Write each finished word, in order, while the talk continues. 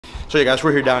So yeah, guys,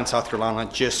 we're here down in South Carolina,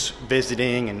 just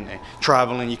visiting and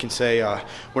traveling. You can say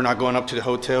we're not going up to the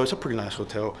hotel. It's a pretty nice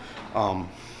hotel.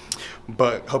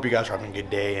 But hope you guys are having a good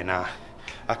day, and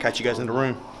I'll catch you guys in the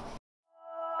room.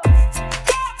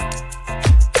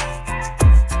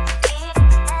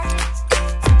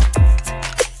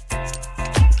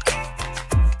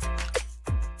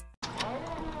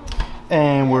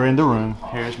 And we're in the room.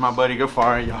 Here's my buddy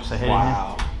Gafari. Y'all say hey.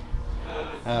 Wow.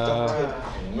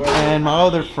 And my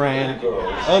other friend,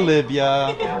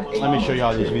 Olivia. Let me show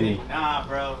y'all this view. Nah,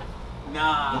 bro.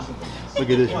 Nah. Look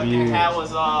at this view. Hat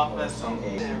was off. That's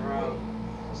something, bro.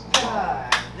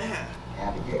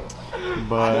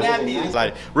 But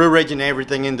like rearranging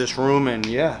everything in this room, and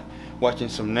yeah, watching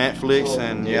some Netflix,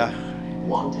 and yeah.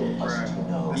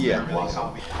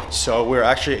 So we're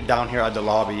actually down here at the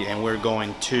lobby, and we're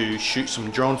going to shoot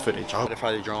some drone footage. I hope to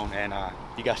fly the drone, and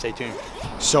you guys stay tuned.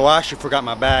 So I actually forgot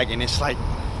my bag, and it's like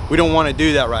we don't want to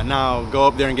do that right now. Go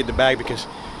up there and get the bag because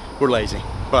we're lazy.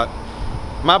 But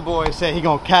my boy said he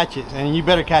gonna catch it, and you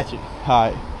better catch it.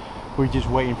 All right, we're just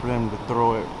waiting for them to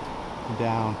throw it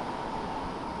down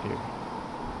here.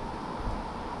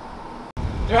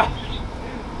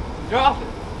 Drop it.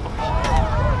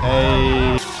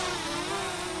 Hey.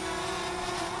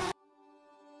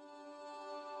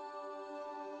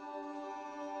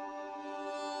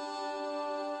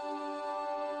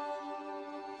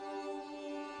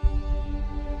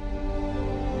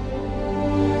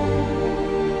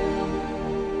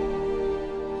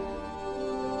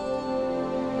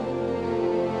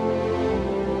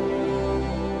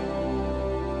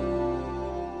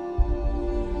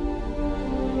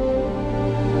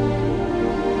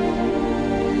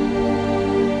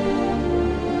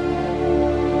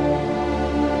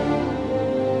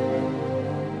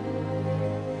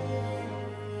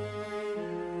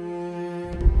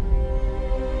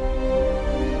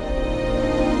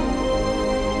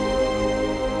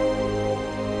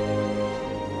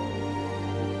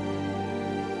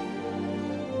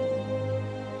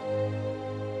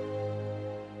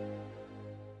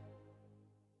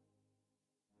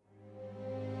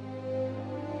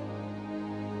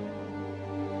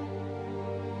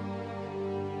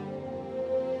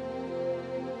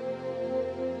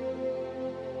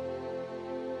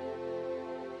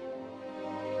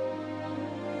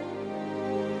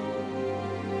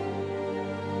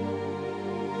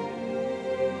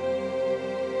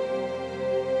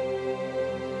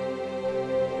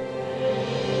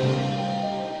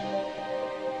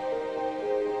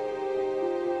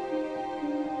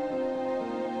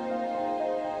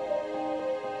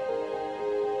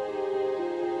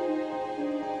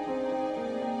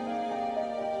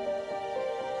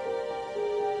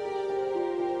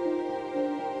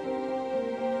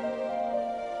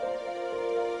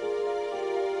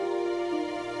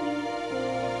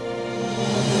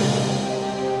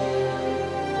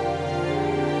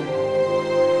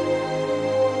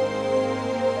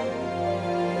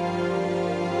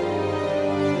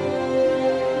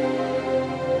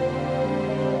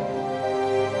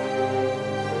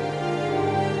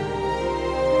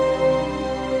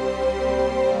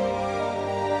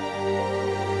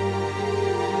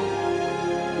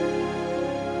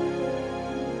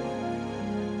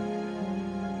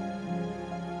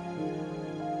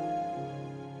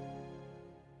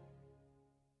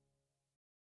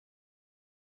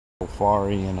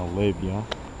 Fari and Olivia.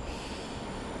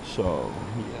 So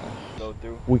yeah. Go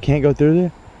through. We can't go through there?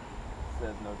 It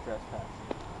says no trespass.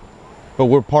 But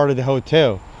we're part of the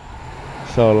hotel.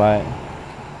 So like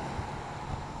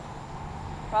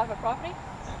Private property?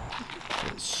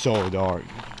 it's so dark.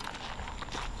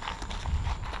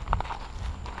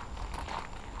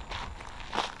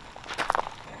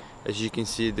 As you can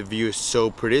see, the view is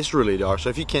so pretty. It's really dark. So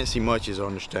if you can't see much, it's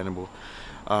understandable.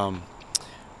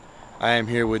 I am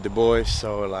here with the boys,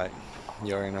 so like,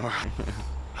 you already know.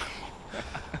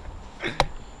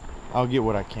 I'll get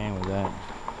what I can with that.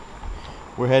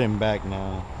 We're heading back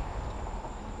now.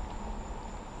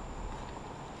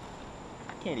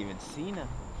 I can't even see now.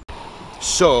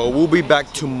 So we'll be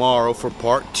back tomorrow for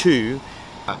part 2.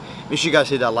 Make sure you guys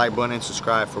hit that like button and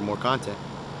subscribe for more content.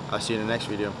 I'll see you in the next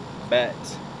video. Bet.